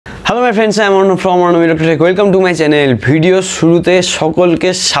Hello my friends, I am ARNAB from ARNAB ELECTRO। Welcome to my channel. Video শুরুতে সকলকে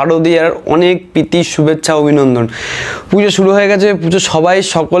শারদীয়ার অনেক প্রীতি শুভেচ্ছা অভিনন্দন। পুজো শুরু হয়ে গেছে, পুজো সবাই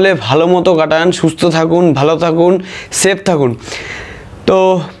সকলে ভালো মতো কাটান, সুস্থ থাকুন, ভালো থাকুন, সেফ থাকুন। তো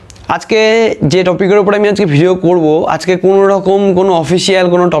আজকে যে টপিকের উপরে আমি আজকে ভিডিও করব, আজকে কোনো অফিসিয়াল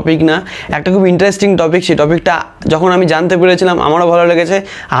কোনো টপিক না, একটা খুব ইন্টারেস্টিং টপিক। সেই টপিকটা যখন আমি জানতে পেরেছিলাম আমারও ভালো লেগেছে।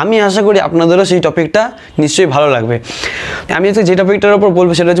 আমি আশা করি আপনাদেরও সেই টপিকটা নিশ্চয়ই ভালো লাগবে। আমি আজকে যে টপিকটার উপর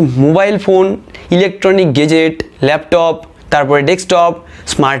বলবো সেটা হচ্ছে mobile phone, electronic gazette, laptop, তারপরে desktop,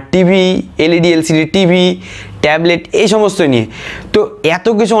 smart TV, LED LCD TV, tablet, এই সমস্ত নিয়ে। তো এত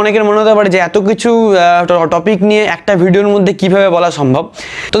কিছু অনেকের মনে হতে পারে যে এত কিছু টপিক নিয়ে একটা ভিডিওর মধ্যে কিভাবে বলা সম্ভব।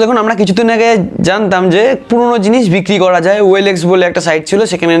 তো দেখুন, আমরা কিছুদিন আগে জানতাম যে পুরনো জিনিস বিক্রি করা যায়। ওয়েলএক্স বলে একটা সাইট ছিল,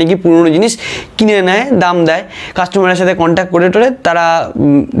 সেখানে নাকি পুরনো জিনিস কিনে নেয়, দাম দেয়, কাস্টমারের সাথে কন্ট্যাক্ট করে তারা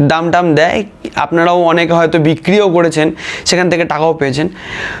দাম দেয়। আপনারাও অনেকে হয়তো বিক্রিও করেছেন, সেখান থেকে টাকাও পেয়েছেন।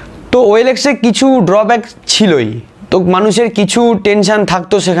 তো ওয়েলএক্সে কিছু ড্রব্যাক ছিলই, তো মানুষের কিছু টেনশান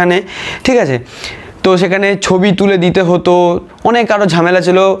থাকতো সেখানে, ঠিক আছে। তো সেখানে ছবি তুলে দিতে হতো, অনেক আরও ঝামেলা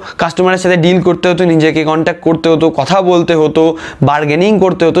ছিল, কাস্টমারের সাথে ডিল করতে হতো, নিজেকে কন্ট্যাক্ট করতে হতো, কথা বলতে হতো, বার্গেনিং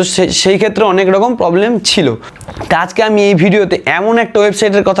করতে হতো, সেই ক্ষেত্রে অনেক রকম প্রবলেম ছিল। তা আজকে আমি এই ভিডিওতে এমন একটা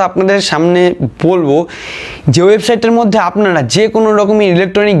ওয়েবসাইটের কথা আপনাদের সামনে বলবো, যে ওয়েবসাইটের মধ্যে আপনারা যে কোনো রকমের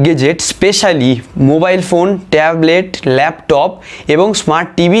electronic gazette, specially mobile phone, tablet, laptop এবং স্মার্ট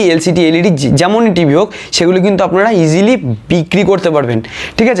টিভি, এলসিডি, এলইডি, যেমনই টিভি হোক, সেগুলো কিন্তু আপনারা ইজিলি বিক্রি করতে পারবেন,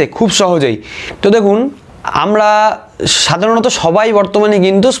 ঠিক আছে, খুব সহজেই। তো দেখুন, আমরা সাধারণত সবাই বর্তমানে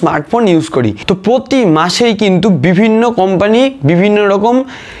কিন্তু স্মার্টফোন ইউজ করি। তো প্রতি মাসেই কিন্তু বিভিন্ন কোম্পানি বিভিন্ন রকম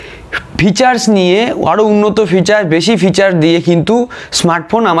ফিচার্স নিয়ে, আরও উন্নত ফিচার, বেশি ফিচার দিয়ে কিন্তু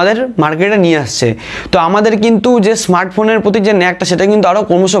স্মার্টফোন আমাদের মার্কেটে নিয়ে আসছে। তো আমাদের কিন্তু যে স্মার্টফোনের প্রতি যে ন্যাকটা, সেটা কিন্তু আরও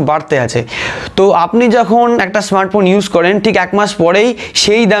ক্রমশ বাড়তে আছে। তো আপনি যখন একটা স্মার্টফোন ইউজ করেন, ঠিক এক মাস পরেই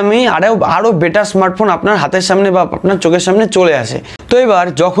সেই দামে আরও বেটার স্মার্টফোন আপনার হাতের সামনে বা আপনার চোখের সামনে চলে আসে। তো এবার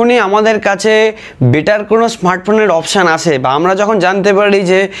যখনই আমাদের কাছে বেটার কোনো স্মার্টফোনের অপশান আসে, বা আমরা যখন জানতে পারি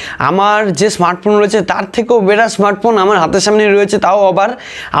যে আমার যে স্মার্টফোন রয়েছে তার থেকেও বেটার স্মার্টফোন আমার হাতের সামনে রয়েছে, তাও আবার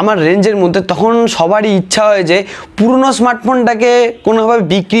আমার রেঞ্জের মধ্যে, তখন সবারই ইচ্ছা হয় যে পুরনো স্মার্টফোনটাকে কোনোভাবে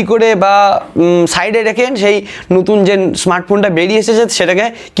বিক্রি করে বা সাইডে রেখে সেই নতুন যে স্মার্টফোনটা বেরিয়ে এসেছে সেটাকে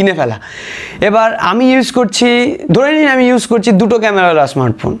কিনে ফেলা। এবার আমি ইউজ করছি, ধরে নিন আমি ইউজ করছি দুটো ক্যামেরাওয়ালা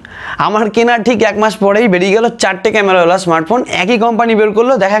স্মার্টফোন। আমার কেনা ঠিক এক মাস পরেই বেরিয়ে গেল চারটে ক্যামেরাওয়ালা স্মার্টফোন। একই কোম্পানি বের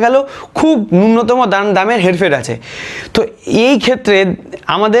করলো, দেখা গেল খুব ন্যূনতম দামের হেরফের আছে। তো এই ক্ষেত্রে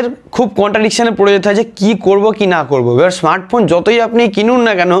আমাদের খুব কন্ট্রাডিকশানে পড়ে যেতে হয় যে কী করবো কি না করবো। এবার স্মার্টফোন যতই আপনি কিনুন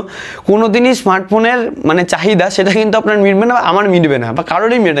না কেন, কোনো দিনই স্মার্টফোনের মানে চাহিদা সেটা কিন্তু আপনার মিটবে না, বা আমার মিটবে না, বা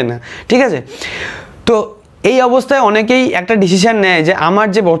কারোরই মেটে না, ঠিক আছে। তো এই অবস্থায় অনেকেই একটা ডিসিশান নেয় যে আমার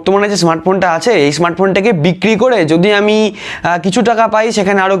যে বর্তমানে যে স্মার্টফোনটা আছে, এই স্মার্টফোনটাকে বিক্রি করে যদি আমি কিছু টাকা পাই,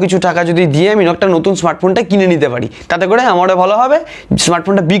 সেখানে আরও কিছু টাকা যদি দিয়ে আমি একটা নতুন স্মার্টফোনটা কিনে নিতে পারি, তাতে করে আমারও ভালো হবে,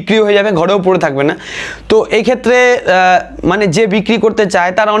 স্মার্টফোনটা বিক্রিও হয়ে যাবে, ঘরেও পড়ে থাকবে না। তো এই ক্ষেত্রে মানে যে বিক্রি করতে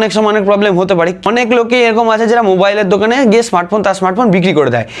চায় তার অনেক সময় অনেক প্রবলেম হতে পারে। অনেক লোকই এরকম আছে যারা মোবাইলের দোকানে গিয়ে তার স্মার্টফোন বিক্রি করে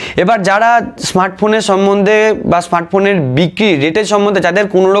দেয়। এবার যারা স্মার্টফোনের সম্বন্ধে বা স্মার্টফোনের বিক্রি রেটের সম্বন্ধে যাদের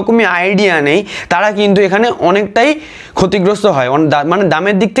কোনো রকমই আইডিয়া নেই, তারা কিন্তু এখানে অনেকটাই ক্ষতিগ্রস্ত হয়, মানে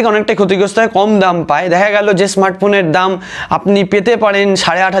দামের দিক থেকে অনেকটাই ক্ষতিগ্রস্ত হয়, কম দাম পায়। দেখা গেল যে স্মার্টফোনের দাম আপনি পেতে পারেন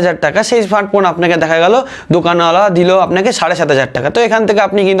 8,500 টাকা, সেই স্মার্টফোন আপনাকে দেখা গেল দোকানওয়ালা দিল আপনাকে 7,500 টাকা। তো এখান থেকে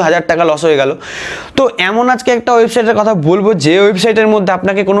আপনি কিন্তু 1,000 টাকা লস হয়ে গেল। তো এমন আজকে একটা ওয়েবসাইটের কথা বলবো, যে ওয়েবসাইটের মধ্যে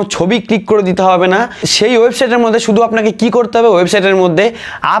আপনাকে কোনো ছবি ক্লিক করে দিতে হবে না। সেই ওয়েবসাইটের মধ্যে শুধু আপনাকে কি করতে হবে, ওয়েবসাইটের মধ্যে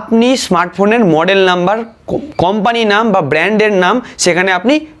আপনি স্মার্টফোনের মডেল নাম্বার, কোম্পানি নাম বা ব্র্যান্ডের নাম সেখানে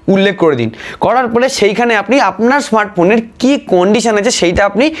আপনি উল্লেখ করে দিন। করার পরে সেইখানে আপনি আপনার স্মার্টফোনের কি কন্ডিশন আছে সেইটা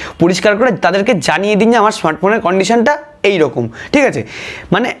আপনি পরিষ্কার করে তাদেরকে জানিয়ে দিন যে আমার স্মার্টফোনের কন্ডিশনটা এইরকম, ঠিক আছে।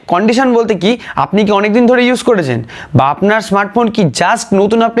 মানে কন্ডিশন বলতে কি, আপনি কি অনেকদিন ধরে ইউজ করেছেন, বা আপনার স্মার্টফোন কি জাস্ট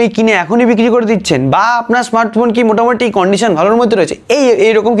নতুন আপনি কিনে এখনই বিক্রি করে দিচ্ছেন, বা আপনার স্মার্টফোন কি মোটামুটি কন্ডিশন ভালোর মধ্যে রয়েছে,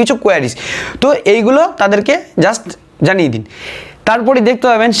 এইরকম কিছু কোয়ারিজ। তো এইগুলো তাদেরকে জাস্ট জানিয়ে দিন। তারপরে দেখতে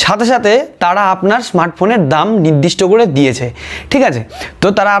পাবেন সাথে সাথে তারা আপনার স্মার্টফোনের দাম নির্দিষ্ট করে দিয়েছে, ঠিক আছে। তো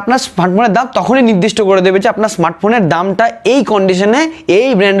তারা আপনার স্মার্টফোনের দাম তখনই নির্দিষ্ট করে দেবে যে আপনার স্মার্টফোনের দামটা এই কন্ডিশনে, এই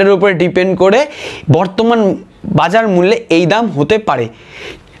ব্র্যান্ডের উপরে ডিপেন্ড করে বর্তমান বাজার মূল্যে এই দাম হতে পারে।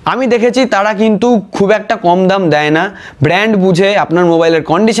 আমি দেখেছি তারা কিন্তু খুব একটা কম দাম দেয় না, ব্র্যান্ড বুঝে, আপনার মোবাইলের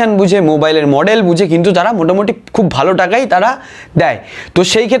কন্ডিশন বুঝে, মোবাইলের মডেল বুঝে কিন্তু তারা মোটামুটি খুব ভালো টাকাই তারা দেয়। তো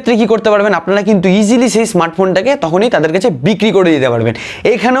সেই ক্ষেত্রে কি করতে পারবেন, আপনারা কিন্তু ইজিলি সেই স্মার্টফোনটাকে তখনই তাদের কাছে বিক্রি করে দিতে পারবেন।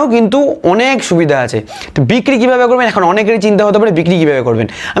 এখানেও কিন্তু অনেক সুবিধা আছে। তো বিক্রি কীভাবে করবেন, এখন অনেকেরই চিন্তা হতে পারে বিক্রি কীভাবে করবেন।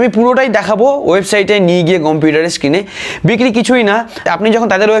 আমি পুরোটাই দেখাবো ওয়েবসাইটে নিয়ে গিয়ে কম্পিউটারের স্ক্রিনে। বিক্রি কিছুই না, আপনি যখন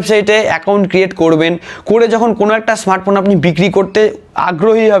তাদের ওয়েবসাইটে অ্যাকাউন্ট ক্রিয়েট করবেন, করে যখন কোনো একটা স্মার্টফোন আপনি বিক্রি করতে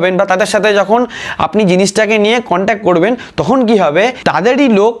আগ্রহী হবেন বা তাদের সাথে যখন আপনি জিনিসটাকে নিয়ে কন্ট্যাক্ট করবেন, তখন কি হবে, তাদেরই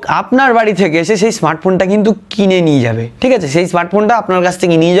লোক আপনার বাড়ি থেকে এসে সেই স্মার্টফোনটা কিন্তু কিনে নিয়ে যাবে। ঠিক আছে, সেই স্মার্টফোনটা আপনার কাছ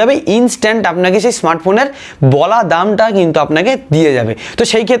থেকে নিয়ে যাবে, ইনস্ট্যান্ট আপনাকে সেই স্মার্টফোনের বলা দামটা কিন্তু আপনাকে দিয়ে যাবে। তো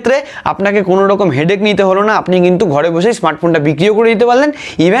সেই ক্ষেত্রে আপনাকে কোনো রকম হেডেক নিতে হলো না, আপনি কিন্তু ঘরে বসে স্মার্টফোনটা বিক্রিও করে দিতে পারলেন,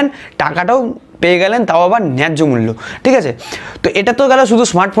 ইভেন টাকাটাও পেয়ে গেলেন, তাও আবার ন্যায্য মূল্য। ঠিক আছে, তো এটা তো গেল শুধু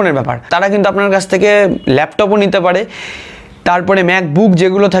স্মার্টফোনের ব্যাপার। তারা কিন্তু আপনার কাছ থেকে ল্যাপটপও নিতে পারে, তারপরে ম্যাকবুক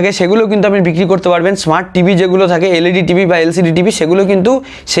যেগুলো থাকে সেগুলো কিন্তু আপনি বিক্রি করতে পারবেন, স্মার্ট টিভি যেগুলো থাকে এলইডি টিভি বা এলসিডি টিভি সেগুলো কিন্তু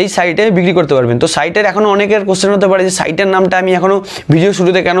সেই সাইটে বিক্রি করতে পারবেন। তো সাইটের এখনও অনেকের কোশ্চেন হতে পারে যে সাইটের নামটা আমি এখনও ভিডিও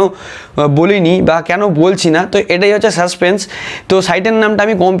শুরুতে কেন বলিনি বা কেন বলছি না, তো এটাই হচ্ছে সাসপেন্স। তো সাইটের নামটা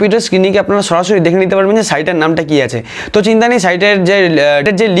আমি কম্পিউটার স্ক্রিনে গিয়ে আপনারা সরাসরি দেখে নিতে পারবেন যে সাইটের নামটা কী আছে। তো চিন্তা নেই, সাইটের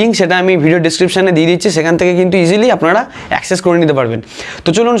যে লিঙ্ক সেটা আমি ভিডিও ডিসক্রিপশানে দিয়ে দিচ্ছি, সেখান থেকে কিন্তু ইজিলি আপনারা অ্যাক্সেস করে নিতে পারবেন। তো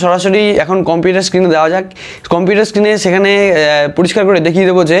চলুন সরাসরি এখন কম্পিউটার স্ক্রিনে দেওয়া যাক। কম্পিউটার স্ক্রিনে সেখানে পরিষ্কার করে দেখিয়ে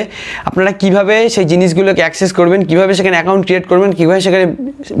দেবো যে আপনারা কিভাবে সেই জিনিসগুলোকে অ্যাক্সেস করবেন, কিভাবে সেখানে অ্যাকাউন্ট ক্রিয়েট করবেন, কিভাবে সেখানে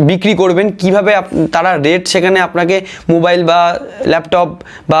বিক্রি করবেন, কিভাবে তারা রেট সেখানে আপনাকে মোবাইল বা ল্যাপটপ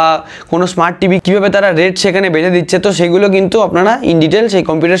বা কোনো স্মার্ট টিভি কিভাবে তারা রেট সেখানে বেঁধে দিচ্ছে। তো সেগুলো কিন্তু আপনারা ইন ডিটেল সেই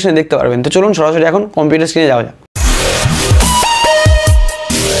কম্পিউটার স্ক্রিনে দেখতে পারবেন। তো চলুন সরাসরি এখন কম্পিউটার স্ক্রিনে যাওয়া যাক।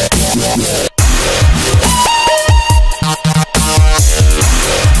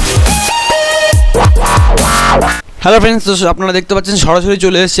 হ্যালো ফ্রেন্ডস, তো আপনারা দেখতে পাচ্ছেন সরাসরি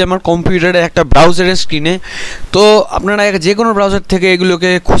চলে এসেছি আমার কম্পিউটারের একটা ব্রাউজারের স্ক্রিনে। তো আপনারা যে কোনো ব্রাউজার থেকে এগুলোকে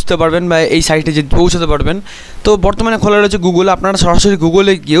খুঁজতে পারবেন বা এই সাইটে যে পৌঁছাতে পারবেন। তো বর্তমানে খোলা রয়েছে গুগল, আপনারা সরাসরি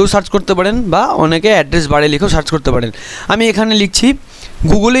গুগলে গিয়েও সার্চ করতে পারেন বা অনেকে অ্যাড্রেস বারে লিখেও সার্চ করতে পারেন। আমি এখানে লিখছি,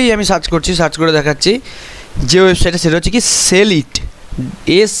 গুগলেই আমি সার্চ করছি, সার্চ করে দেখাচ্ছি যে ওয়েবসাইটে, সেটা হচ্ছে কি সেলিট,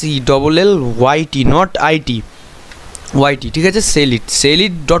 SELLYT, নট IT, YT। ঠিক আছে,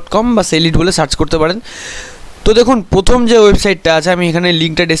 সেলিট.com বা সেলিট বলে সার্চ করতে পারেন। তো দেখুন প্রথম যে ওয়েবসাইটটা আছে, আমি এখানে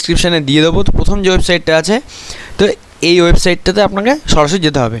লিঙ্কটা ডেসক্রিপশানে দিয়ে দেবো। তো প্রথম যে ওয়েবসাইটটা আছে, তো এই ওয়েবসাইটটাতে আপনাকে সরাসরি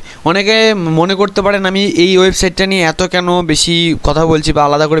যেতে হবে। অনেকে মনে করতে পারেন আমি এই ওয়েবসাইটটা নিয়ে এত কেন বেশি কথা বলছি বা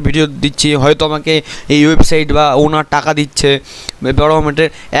আলাদা করে ভিডিও দিচ্ছি, হয়তো আমাকে এই ওয়েবসাইট বা ওনার টাকা দিচ্ছে বড় অ্যামাউন্টের।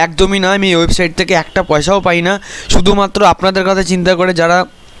 একদমই না, আমি এই ওয়েবসাইট থেকে একটা পয়সাও পাই না। শুধুমাত্র আপনাদের কথা চিন্তা করে যারা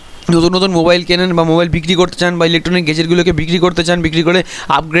নতুন নতুন মোবাইল কেনেন বা মোবাইল বিক্রি করতে চান বা ইলেকট্রনিক গ্যাজেটগুলোকে বিক্রি করতে চান, বিক্রি করে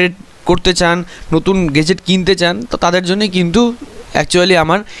আপগ্রেড করতে চান, নতুন গ্যাজেট কিনতে চান, তো তাদের জন্যই কিন্তু অ্যাকচুয়ালি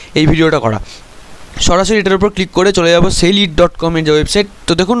আমার এই ভিডিওটা করা। সরাসরি এটার উপর ক্লিক করে চলে যাব সেলিট.com এর যে ওয়েবসাইট।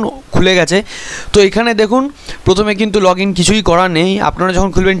 তো দেখুন খুলে গেছে। তো এখানে দেখুন প্রথমে কিন্তু লগ ইন কিছুই করা নেই, আপনারা যখন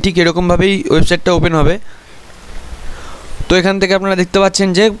খুলবেন ঠিক এরকমভাবেই ওয়েবসাইটটা ওপেন হবে। তো এখান থেকে আপনারা দেখতে পাচ্ছেন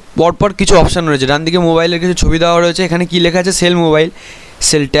যে পরপর কিছু অপশান রয়েছে, ডান দিকে মোবাইলের কিছু ছবি দেওয়া রয়েছে, এখানে কী লেখা আছে sell mobile,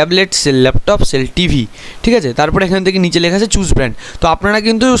 sell tablet, sell laptop, sell TV. ঠিক আছে, তারপরে এখান থেকে নিচে লেখা আছে চুজ ব্র্যান্ড। তো আপনারা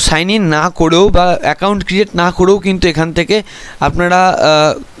কিন্তু সাইন ইন না করেও বা অ্যাকাউন্ট ক্রিয়েট না করেও কিন্তু এখান থেকে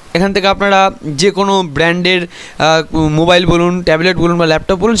আপনারা যে কোনো ব্র্যান্ডের মোবাইল বলুন, ট্যাবলেট বলুন বা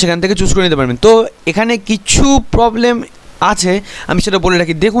ল্যাপটপ বলুন, সেখান থেকে চুজ করে নিতে পারবেন। তো এখানে কিছু প্রবলেম আছে, আমি সেটা বলে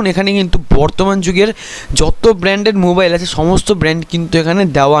রাখি। দেখুন এখানে কিন্তু বর্তমান যুগের যত ব্র্যান্ডের মোবাইল আছে সমস্ত ব্র্যান্ড কিন্তু এখানে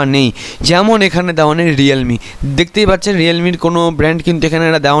দেওয়া নেই। যেমন এখানে দেওয়া নেই রিয়েলমি, দেখতেই পাচ্ছেন রিয়েলমির কোনো ব্র্যান্ড কিন্তু এখানে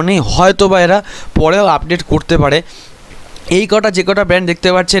এরা দেওয়া নেই, হয়তো বা এরা পরেও আপডেট করতে পারে। এই যে কটা ব্র্যান্ড দেখতে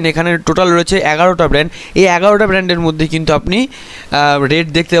পাচ্ছেন এখানে টোটাল রয়েছে 11টা ব্র্যান্ড। এই 11টা ব্র্যান্ডের মধ্যে কিন্তু আপনি রেট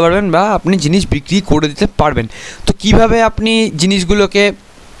দেখতে পারবেন বা আপনি জিনিস বিক্রি করে দিতে পারবেন। তো কিভাবে আপনি জিনিসগুলোকে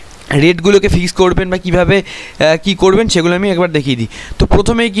রেটগুলোকে ফিক্স করবেন বা কীভাবে কী করবেন সেগুলো আমি একবার দেখিয়ে দিই। তো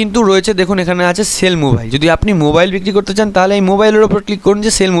প্রথমেই কিন্তু রয়েছে, দেখুন এখানে আছে সেল মোবাইল। যদি আপনি মোবাইল বিক্রি করতে চান তাহলে এই মোবাইলের ওপর ক্লিক করুন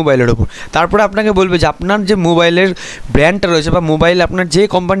যে সেল মোবাইলের ওপর। তারপরে আপনাকে বলবে যে আপনার যে মোবাইলের ব্র্যান্ডটা রয়েছে বা মোবাইল আপনার যে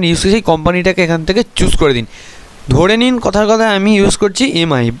কোম্পানি ইউজ করছে সেই কোম্পানিটাকে এখান থেকে চুজ করে দিন। ধরে নিন কথার কথা আমি ইউজ করছি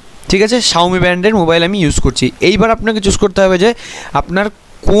MI, ঠিক আছে, শাওমি ব্র্যান্ডের মোবাইল আমি ইউজ করছি। এইবার আপনাকে চুজ করতে হবে যে আপনার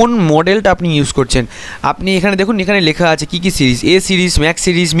কোন মডেলটা আপনি ইউজ করছেন। আপনি এখানে দেখুন এখানে লেখা আছে কী কী series, A series, max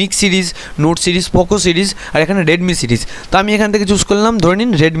series, mix series, note series, Poco series আর এখানে রেডমি সিরিজ। তো আমি এখান থেকে চুজ করলাম ধরে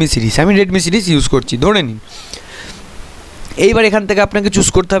নিন রেডমি সিরিজ, আমি রেডমি সিরিজ ইউজ করছি ধরে নিন। এইবার এখান থেকে আপনাকে চুজ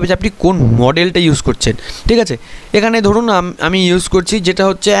করতে হবে যে আপনি কোন মডেলটা ইউজ করছেন। ঠিক আছে, এখানে ধরুন আমি ইউজ করছি যেটা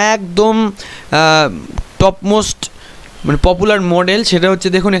হচ্ছে একদম টপমোস্ট মানে পপুলার মডেল, সেটা হচ্ছে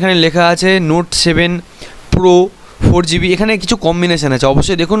দেখুন এখানে লেখা আছে নোট 7 প্রো 4GB। এখানে কিছু কম্বিনেশান আছে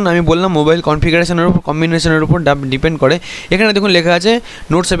অবশ্যই, দেখুন আমি বললাম মোবাইল কনফিগারেশনের উপর কম্বিনেশনের উপর ডিপেন্ড করে। এখানে দেখুন লেখা আছে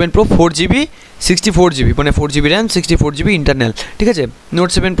নোট 7 প্রো 4GB 64GB, মানে 4GB র্যাম 64GB ইন্টারনাল। ঠিক আছে, নোট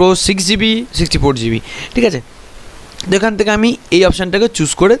 7 প্রো 6GB 64GB। ঠিক আছে, তো এখান থেকে আমি এই অপশানটাকে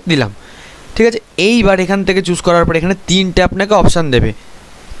চুজ করে দিলাম। ঠিক আছে, এইবার এখান থেকে চুজ করার পর এখানে 3টে আপনাকে অপশান দেবে।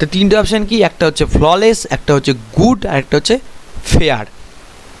 তো 3টে অপশান কি, একটা হচ্ছে ফ্ললেস, একটা হচ্ছে গুড আর একটা হচ্ছে ফেয়ার।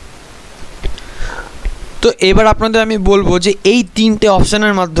 তো এবার আপনাদের আমি বলবো যে এই তিনটে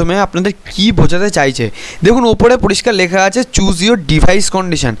অপশানের মাধ্যমে আপনাদের কি বোঝাতে চাইছে। দেখুন ওপরে পরিষ্কার লেখা আছে চুজ ইউর ডিভাইস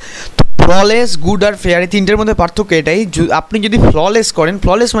কন্ডিশন। তো ফ্ললেস, গুড আর ফেয়ার, এই তিনটের মধ্যে পার্থক্য এটাই। আপনি যদি ফ্ললেস করেন,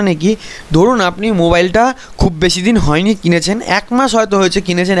 ফ্ললেস মানে কি, ধরুন আপনি মোবাইলটা খুব বেশি দিন হয়নি কিনেছেন, 1 মাস হয়তো হয়েছে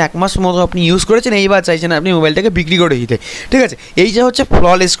কিনেছেন, 1 মাস মতো আপনি ইউজ করেছেন, এইবার চাইছেন আপনি মোবাইলটাকে বিক্রি করে দিতে, ঠিক আছে, এই যে হচ্ছে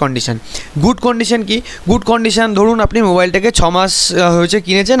ফ্ললেস কন্ডিশন। গুড কন্ডিশন কি, গুড কন্ডিশন ধরুন আপনি মোবাইলটাকে 6 মাস হয়েছে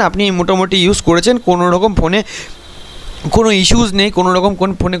কিনেছেন, আপনি মোটামুটি ইউজ করেছেন, কোনো রকম ফোনে কোনো ইস্যুস নেই, কোনো রকম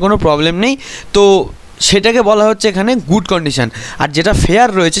ফোনে কোনো প্রবলেম নেই, তো সেটাকে বলা হচ্ছে এখানে গুড কন্ডিশন। আর যেটা ফেয়ার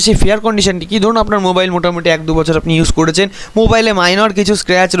রয়েছে সেই ফেয়ার কন্ডিশনটি কি, ধরুন আপনার মোবাইল মোটামুটি 1-2 বছর আপনি ইউজ করেছেন, মোবাইলে মাইনর কিছু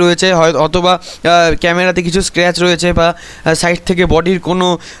স্ক্র্যাচ রয়েছে, হয় অথবা ক্যামেরাতে কিছু স্ক্র্যাচ রয়েছে, বা সাইড থেকে বডির কোনো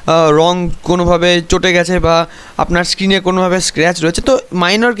রং কোনোভাবে চটে গেছে, বা আপনার স্ক্রিনে কোনোভাবে স্ক্র্যাচ রয়েছে, তো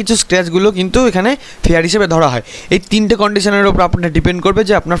মাইনর কিছু স্ক্র্যাচগুলো কিন্তু এখানে ফেয়ার হিসেবে ধরা হয়। এই তিনটে কন্ডিশনের ওপর আপনার ডিপেন্ড করবে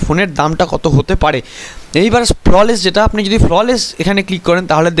যে আপনার ফোনের দামটা কত হতে পারে। এইবার ফ্ললেস, যেটা আপনি যদি ফ্ললেস এখানে ক্লিক করেন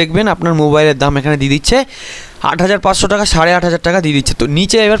তাহলে দেখবেন আপনার মোবাইলের দাম এখানে দিয়ে দিচ্ছে 8,500 টাকা, 8,500 টাকা দিয়ে দিচ্ছে। তো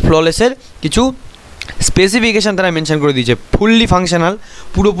নিচে এবার ফ্ললেসের কিছু স্পেসিফিকেশান তারা মেনশন করে দিয়েছে। ফুললি ফাংশনাল,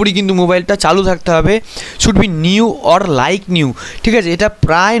 পুরোপুরি কিন্তু মোবাইলটা চালু থাকতে হবে, should be new or like new, ঠিক আছে, এটা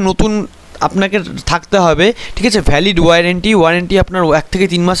প্রায় নতুন আপনাকে থাকতে হবে, ঠিক আছে। ভ্যালিড ওয়ারেন্টি আপনার 1 থেকে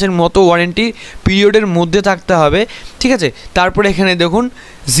 3 মাসের মতো ওয়ারেন্টি পিরিয়ডের মধ্যে থাকতে হবে, ঠিক আছে। তারপরে এখানে দেখুন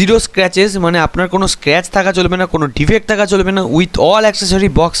 0 স্ক্র্যাচেস, মানে আপনার কোনো স্ক্র্যাচ থাকা চলবে না, কোনো ডিফেক্ট থাকা চলবে না, with all accessory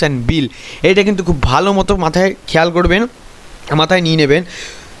box and বিল। এটা কিন্তু খুব ভালো মতো মাথায় খেয়াল করবেন, মাথায় নিয়ে নেবেন।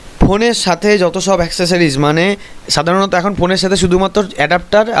 ফোনের সাথে যত সব অ্যাক্সেসরিজ, মানে সাধারণত এখন ফোনের সাথে শুধুমাত্র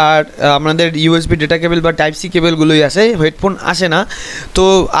অ্যাডাপ্টার আর আমাদের ইউএসবি ডেটা কেবল বা টাইপ সি কেবলগুলোই আসে, হেডফোন আসে না। তো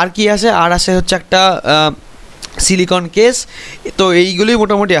আর কি আসে, আর আসে হচ্ছে একটা সিলিকন কেস, তো এইগুলোই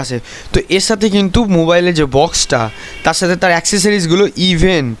মোটামুটি আসে। তো এর সাথে কিন্তু মোবাইলের যে বক্সটা, তার সাথে তার অ্যাক্সেসরিজগুলো,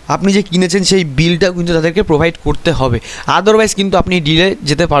 ইভেন আপনি যে কিনেছেন সেই বিলটাও কিন্তু তাদেরকে প্রোভাইড করতে হবে, আদারওয়াইজ কিন্তু আপনি ডিলে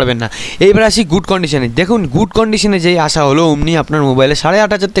যেতে পারবেন না। এইবার আসি গুড কন্ডিশনে। দেখুন গুড কন্ডিশনে যেই আসা হলো অমনি আপনার মোবাইলে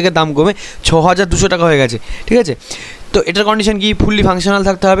 8,500 থেকে দাম কমে 6,200 টাকা হয়ে গেছে, ঠিক আছে। তো এটার কন্ডিশন কি, ফুললি ফাংশনাল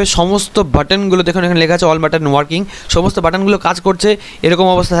থাকতে হবে, সমস্ত বাটনগুলো দেখুন এখানে লেখা আছে অল বাটন ওয়ার্কিং, সমস্ত বাটনগুলো কাজ করছে এরকম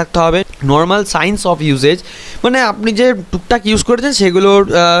অবস্থা থাকতে হবে। নর্মাল সাইন্স অফ ইউজেজ, মানে আপনি যে টুকটাক ইউজ করেছেন সেগুলোর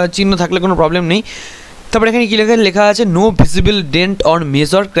চিহ্ন থাকলে কোনো প্রবলেম নেই। তারপরে এখানে কী লেখা আছে, no visible dent or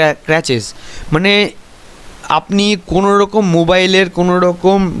major ক্র্যাচেস, মানে আপনি কোনো রকম মোবাইলের কোনো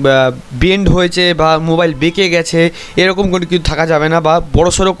রকম বেন্ড হয়েছে বা মোবাইল বেঁকে গেছে এরকম কোনো কিছু থাকা যাবে না, বা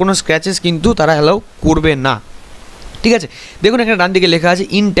বড়সড় কোনো স্ক্র্যাচেস কিন্তু তারা অ্যালাউ করবে না, ঠিক আছে। দেখুন এখানে ডান দিকে লেখা আছে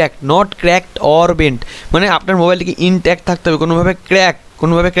intact, not cracked or bent, মানে আপনার মোবাইলটিকে ইনট্যাক্ট থাকতে হবে, কোনোভাবে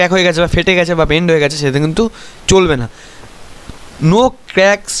ক্র্যাক হয়ে গেছে বা ফেটে গেছে বা বেন্ড হয়ে গেছে সেটা কিন্তু চলবে না। নো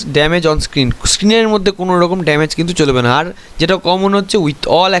ক্র্যাকস ড্যামেজ অন স্ক্রিনের মধ্যে কোনো রকম ড্যামেজ কিন্তু চলবে না। আর যেটা কমন হচ্ছে with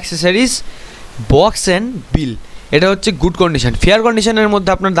all accessories box and বিল, এটা হচ্ছে গুড কন্ডিশন। ফেয়ার কন্ডিশনের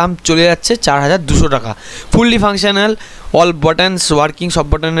মধ্যে আপনার দাম চলে যাচ্ছে 4,200 টাকা। Fully functional, all buttons working, সব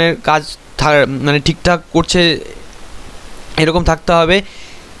বাটনের কাজ মানে ঠিকঠাক করছে এরকম থাকতে হবে।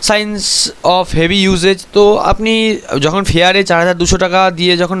 সাইন্স অফ হেভি ইউজেজ, তো আপনি যখন ফেয়ারে 4,200 টাকা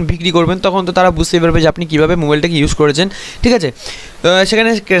দিয়ে যখন বিক্রি করবেন তখন তো তারা বুঝতে পারবে যে আপনি কীভাবে মোবাইলটাকে ইউজ করেছেন, ঠিক আছে। সেখানে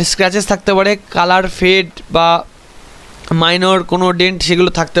স্ক্র্যাচেস থাকতে পারে, কালার ফেড বা মাইনর কোনো ডেন্ট সেগুলো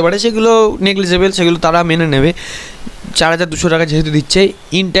থাকতে পারে, সেগুলো নেগলিজেবল, সেগুলো তারা মেনে নেবে। 4,200 টাকা যেহেতু দিচ্ছে।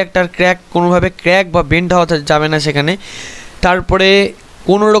 ইনট্যাক্ট আর কোনোভাবে ক্র্যাক বা বেন্ড হওয়া যাবে না সেখানে। তারপরে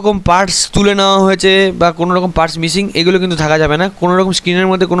কোনো রকম পার্টস তুলে নেওয়া হয়েছে বা কোনো রকম পার্টস মিসিং এগুলো কিন্তু থাকা যাবে না, কোনো রকম স্ক্রিনের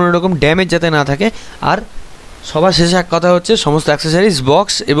মধ্যে কোনো রকম ড্যামেজ যাতে না থাকে। আর সবার শেষে এক কথা হচ্ছে সমস্ত অ্যাক্সেসরিজ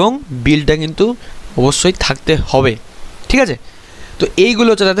বক্স এবং বিলটা কিন্তু অবশ্যই থাকতে হবে, ঠিক আছে। তো এইগুলো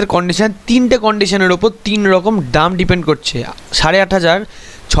হচ্ছে তাদের কন্ডিশন। 3টে কন্ডিশনের ওপর 3 রকম দাম ডিপেন্ড করছে, 8,500,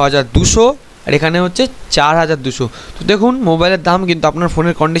 6,200 আর এখানে হচ্ছে 4,200। তো দেখুন মোবাইলের দাম কিন্তু আপনার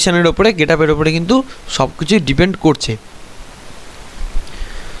ফোনের কন্ডিশনের ওপরে, গেটআপের ওপরে কিন্তু সব কিছুই ডিপেন্ড করছে।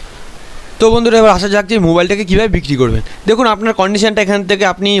 তো বন্ধুরা এবার আসা যাক যে মোবাইলটাকে কীভাবে বিক্রি করবেন। দেখুন আপনার কন্ডিশনটা এখান থেকে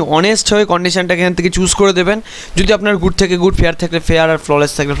আপনি অনেস্ট হয়ে কন্ডিশনটা এখান থেকে চুজ করে দেবেন। যদি আপনার গুড থেকে গুড, ফেয়ার থাকলে ফেয়ার, আর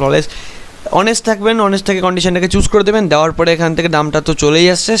ফ্ললেস থাকলে ফ্ললেস, অনেস্ট থাকবেন, অনেস্ট থেকে কন্ডিশনটাকে চুজ করে দেবেন। দেওয়ার পরে এখান থেকে দামটা তো চলেই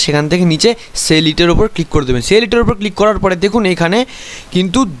আসছে, সেখান থেকে নিচে সেল ইটের ওপর ক্লিক করে দেবেন। সেল ইটের ওপর ক্লিক করার পরে দেখুন এখানে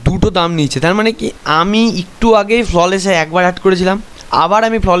কিন্তু দুটো দাম নিয়েছে, তার মানে কি আমি একটু আগেই ফ্ললেসে একবার অ্যাড করেছিলাম, আবার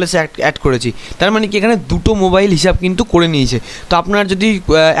আমি ফ্ললেসে অ্যাড করেছি, তার মানে কি এখানে দুটো মোবাইল হিসাব কিন্তু করে নিয়েছে। তো আপনার যদি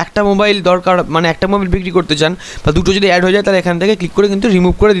একটা মোবাইল দরকার, মানে একটা মোবাইল বিক্রি করতে চান বা দুটো যদি অ্যাড হয়ে যায় তাহলে এখান থেকে ক্লিক করে কিন্তু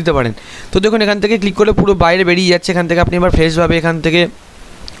রিমুভ করে দিতে পারেন। তো দেখুন এখান থেকে ক্লিক করে পুরো বাইরে বেরিয়ে যাচ্ছে। এখান থেকে আপনি এবার ফ্রেশভাবে এখান থেকে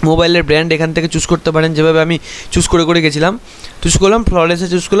মোবাইলের ব্র্যান্ড এখান থেকে চুজ করতে পারেন, যেভাবে আমি চুজ করে গেছিলাম। চুজ করলাম ফ্ললেসে,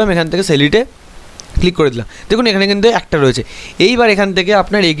 চুজ করলাম, এখান থেকে সেলিটে ক্লিক করে দিলাম, দেখুন এখানে কিন্তু একটা রয়েছে। এইবার এখান থেকে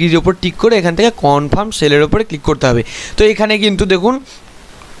আপনার এগ্রির ওপর টিক করে এখান থেকে কনফার্ম সেলের ওপরে ক্লিক করতে হবে। তো এখানে কিন্তু দেখুন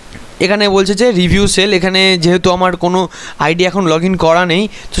এখানে বলছে যে রিভিউ সেল, এখানে যেহেতু আমার কোনো আইডি এখন লগ ইন করা নেই,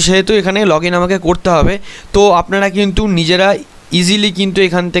 তো সেহেতু এখানে লগ ইন আমাকে করতে হবে। তো আপনারা কিন্তু নিজেরা ইজিলি কিন্তু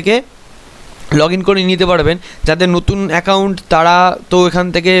এখান থেকে লগ ইন করে নিতে পারবেন। যাদের নতুন অ্যাকাউন্ট তারা তো এখান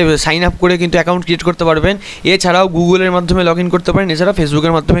থেকে সাইন আপ করে কিন্তু অ্যাকাউন্ট ক্রিয়েট করতে পারবেন। এছাড়াও গুগলের মাধ্যমে লগ ইন করতে পারেন, এছাড়া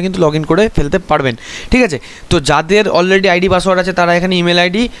ফেসবুকের মাধ্যমে কিন্তু লগ ইন করে ফেলতে পারবেন, ঠিক আছে। তো যাদের অলরেডি আইডি পাসওয়ার্ড আছে তারা এখানে ইমেল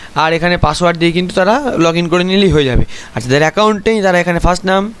আইডি আর এখানে পাসওয়ার্ড দিয়ে কিন্তু তারা লগ ইন করে নিলেই হয়ে যাবে। আর যাদের অ্যাকাউন্ট নেই তারা এখানে ফার্স্ট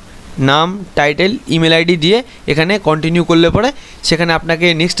নাম টাইটেল ইমেল আইডি দিয়ে এখানে কন্টিনিউ করলে পরে সেখানে আপনাকে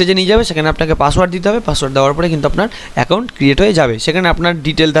নেক্সট স্টেজে নিয়ে যাবে। সেখানে আপনাকে পাসওয়ার্ড দিতে হবে, পাসওয়ার্ড দেওয়ার পরে কিন্তু আপনার অ্যাকাউন্ট ক্রিয়েট হয়ে যাবে। সেখানে আপনার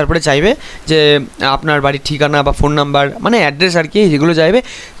ডিটেল তারপরে চাইবে যে আপনার বাড়ির ঠিকানা বা ফোন নাম্বার মানে অ্যাড্রেস আর কি, যেগুলো চাইবে।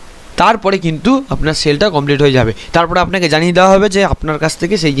 তারপরে কিন্তু আপনার সেলটা কমপ্লিট হয়ে যাবে। তারপরে আপনাকে জানিয়ে দেওয়া হবে যে আপনার কাছ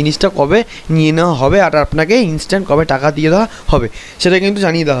থেকে সেই জিনিসটা কবে নিয়ে নেওয়া হবে আর আপনাকে ইনস্ট্যান্ট কবে টাকা দিয়ে দেওয়া হবে সেটা কিন্তু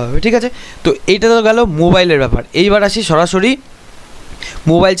জানিয়ে দেওয়া হবে, ঠিক আছে। তো এইটা তো গেল মোবাইলের ব্যাপার। এইবার আসি সরাসরি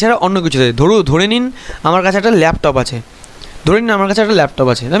মোবাইল ছাড়া অন্য কিছুতে। ধরে নিন আমার কাছে একটা ল্যাপটপ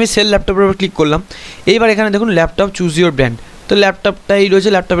আছে, আমি সেল ল্যাপটপের উপর ক্লিক করলাম। এইবার এখানে দেখুন ল্যাপটপ চুজ ইউর ব্র্যান্ড, তো ল্যাপটপটাই রয়েছে,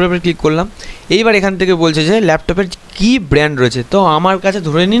 ল্যাপটপের উপর ক্লিক করলাম। এইবার এখান থেকে বলছে যে ল্যাপটপের কী ব্র্যান্ড রয়েছে, তো আমার কাছে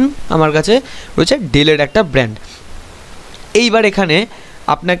ধরে নিন আমার কাছে রয়েছে ডেলের একটা ব্র্যান্ড। এইবার এখানে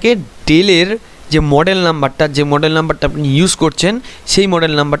আপনাকে ডেলের যে মডেল নাম্বারটা আপনি ইউজ করছেন সেই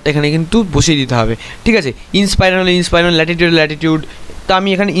মডেল নাম্বারটা এখানে কিন্তু বসিয়ে দিতে হবে, ঠিক আছে। ইন্সপাইরন, ল্যাটিটিউড, তো আমি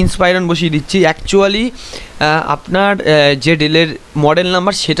এখানে ইন্সপাইরন বসিয়ে দিচ্ছি। অ্যাকচুয়ালি আপনার যে ডেলের মডেল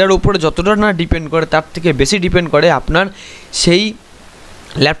নাম্বার সেটার উপরে যতটা না ডিপেন্ড করে তার থেকে বেশি ডিপেন্ড করে আপনার সেই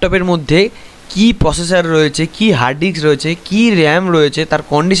ল্যাপটপের মধ্যে কী প্রসেসর রয়েছে, কী হার্ড ডিস্ক রয়েছে, কী র্যাম রয়েছে, তার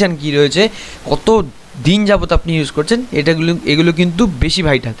কন্ডিশান কী রয়েছে, কত দিন যাবত আপনি ইউজ করছেন, এগুলো কিন্তু বেশি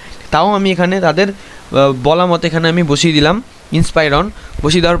ভাইটাল। তাও আমি এখানে তাদের বলা মতো এখানে আমি বসিয়ে দিলাম ইন্সপাইরন।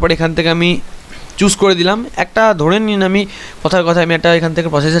 বসিয়ে দেওয়ার পরে এখান থেকে আমি চুজ করে দিলাম একটা, ধরে নিন আমি কথায় আমি একটা এখান থেকে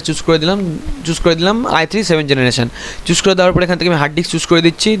প্রসেসর চুজ করে দিলাম i3 7th জেনারেশন। চুজ করে দেওয়ার পরে এখান থেকে আমি হার্ড ডিস্ক চুজ করে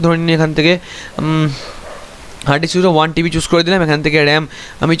দিচ্ছি। ধরে নিন এখান থেকে হার্ড ডিস্ক 1 TB চুজ করে দিলাম। এখান থেকে র্যাম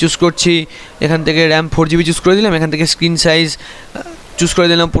আমি চুজ করছি, এখান থেকে র্যাম 4 GB চুজ করে দিলাম। এখান থেকে স্ক্রিন সাইজ চুজ করে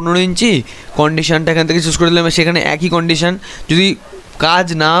দিলাম 15 ইঞ্চি। কন্ডিশানটা এখান থেকে চুজ করে দিলাম, সেখানে একই কন্ডিশান। যদি কাজ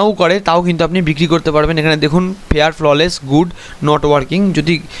নাও করে তাও কিন্তু আপনি বিক্রি করতে পারবেন। এখানে দেখুন fair, flawless, good, not working.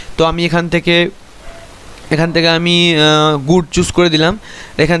 তো আমি এখান থেকে আমি গুড চুজ করে দিলাম।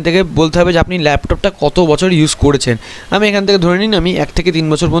 এখান থেকে বলতে হবে যে আপনি ল্যাপটপটা কত বছর ইউজ করেছেন। আমি এখান থেকে ধরে নিন আমি 1 থেকে 3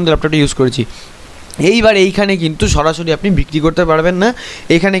 বছর পর্যন্ত ল্যাপটপটা ইউজ করেছি। এইবার এইখানে কিন্তু সরাসরি আপনি বিক্রি করতে পারবেন না।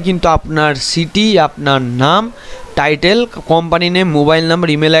 এখানে কিন্তু আপনার সিটি, আপনার নাম, title, company name, mobile number,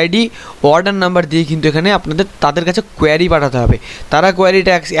 email ID, order number দিয়ে কিন্তু এখানে তাদের কাছে কোয়ারি পাঠাতে হবে। তারা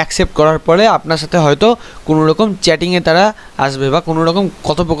কোয়ারিটা অ্যাকসেপ্ট করার পরে আপনার সাথে হয়তো কোনো রকম চ্যাটিংয়ে তারা আসবে বা কোনো রকম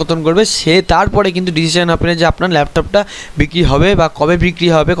কথোপকথন করবে। তারপরে কিন্তু ডিসিশন আপনার যে আপনার ল্যাপটপটা বিক্রি হবে বা কবে বিক্রি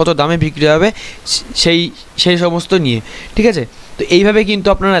হবে, কত দামে বিক্রি হবে সেই সমস্ত নিয়ে, ঠিক আছে। তো এইভাবে কিন্তু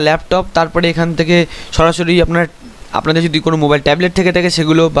আপনারা ল্যাপটপ, তারপরে এখান থেকে সরাসরি আপনাদের যদি কোনো মোবাইল ট্যাবলেট থেকে থাকে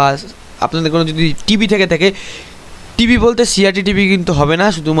সেগুলো, বা আপনাদের কোনো যদি টিভি থেকে থাকে, টিভি বলতে সিআরটি টিভি কিন্তু হবে না,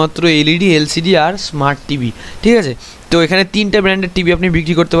 শুধুমাত্র এলইডি, এলসিডি আর স্মার্ট টিভি, ঠিক আছে। তো এখানে 3টে ব্র্যান্ডের টিভি আপনি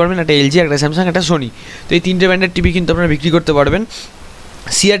বিক্রি করতে পারবেন, একটা এলজি, একটা স্যামসাং, একটা সোনি। তো এই 3টে ব্র্যান্ডের টিভি কিন্তু আপনারা বিক্রি করতে পারবেন।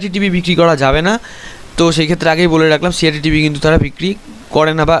 সিআরটি টিভি বিক্রি করা যাবে না, তো সেই ক্ষেত্রে আগেই বলে রাখলাম সিআরটি টিভি কিন্তু তারা বিক্রি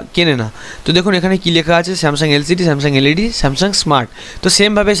করে না বা কেনে না। তো দেখুন এখানে কী লেখা আছে, Samsung LCD, Samsung LED, Samsung smart. তো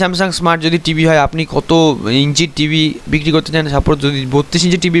সেমভাবে স্যামসাং স্মার্ট যদি টিভি হয়, আপনি কত ইঞ্চির টিভি বিক্রি করতে চান, সাপোজ যদি 32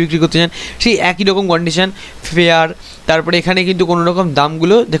 ইঞ্চির টিভি বিক্রি করতে চান, সেই একই রকম কন্ডিশান, ফেয়ার। তারপরে এখানে কিন্তু কোনো রকম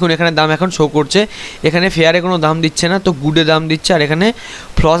দামগুলো দেখুন, এখানে দাম এখন শো করছে, এখানে ফেয়ারে কোনো দাম দিচ্ছে না, তো গুডে দাম দিচ্ছে, আর এখানে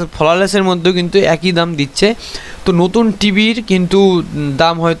ফ্ললেসের মধ্যেও কিন্তু একই দাম দিচ্ছে। তো নতুন টিভির কিন্তু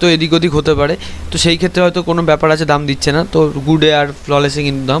দাম হয়তো এদিক ওদিক হতে পারে, তো সেই ক্ষেত্রে হয়তো কোনো ব্যাপার আছে দাম দিচ্ছে না। তো গুডে আর ফ্ললেসে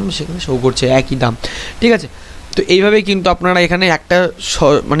কিন্তু দাম সেখানে শো করছে একই দাম, ঠিক আছে। তো এইভাবেই কিন্তু আপনারা এখানে একটা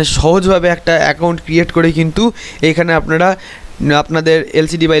সহজভাবে একটা অ্যাকাউন্ট ক্রিয়েট করে কিন্তু এখানে আপনাদের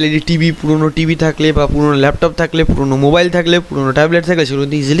এলসিডি বা এলইডি টিভি, পুরনো টিভি থাকলে বা পুরনো ল্যাপটপ থাকলে, পুরনো মোবাইল থাকলে, পুরনো ট্যাবলেট থাকলে সেগুলো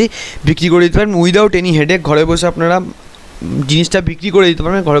ইজিলি বিক্রি করে দিতে পারেন উইদাউট এনি হেডেক। ঘরে বসে আপনারা জিনিসটা বিক্রি করে দিতে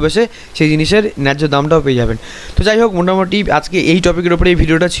পারবেন, ঘরে বসে সেই জিনিসের ন্যায্য দামটাও পেয়ে যাবেন। তো যাই হোক, মোটামুটি আজকে এই টপিকের উপরে এই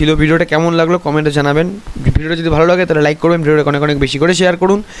ভিডিওটা ছিল। ভিডিওটা কেমন লাগলো কমেন্টে জানাবেন। ভিডিওটা যদি ভালো লাগে তাহলে লাইক করবেন, ভিডিওটা অনেক বেশি করে শেয়ার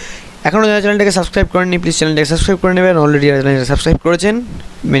করুন। এখনও যারা চ্যানেলটাকে সাবস্ক্রাইব করেননি প্লিজ চ্যানেলটাকে সাবস্ক্রাইব করে নেবেন। অলরেডি যারা চ্যানেলটা সাবস্ক্রাইব করেছেন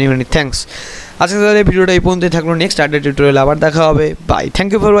মেনি থ্যাঙ্কস। আজকে তাহলে ভিডিওটা এই পর্যন্তই থাকলো, নেক্সট আপডেট টিউটোরিয়াল আবার দেখা হবে। By, thank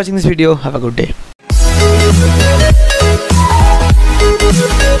you for watching this video, have a good day.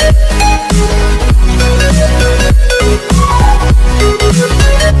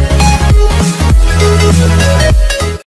 We'll be right back.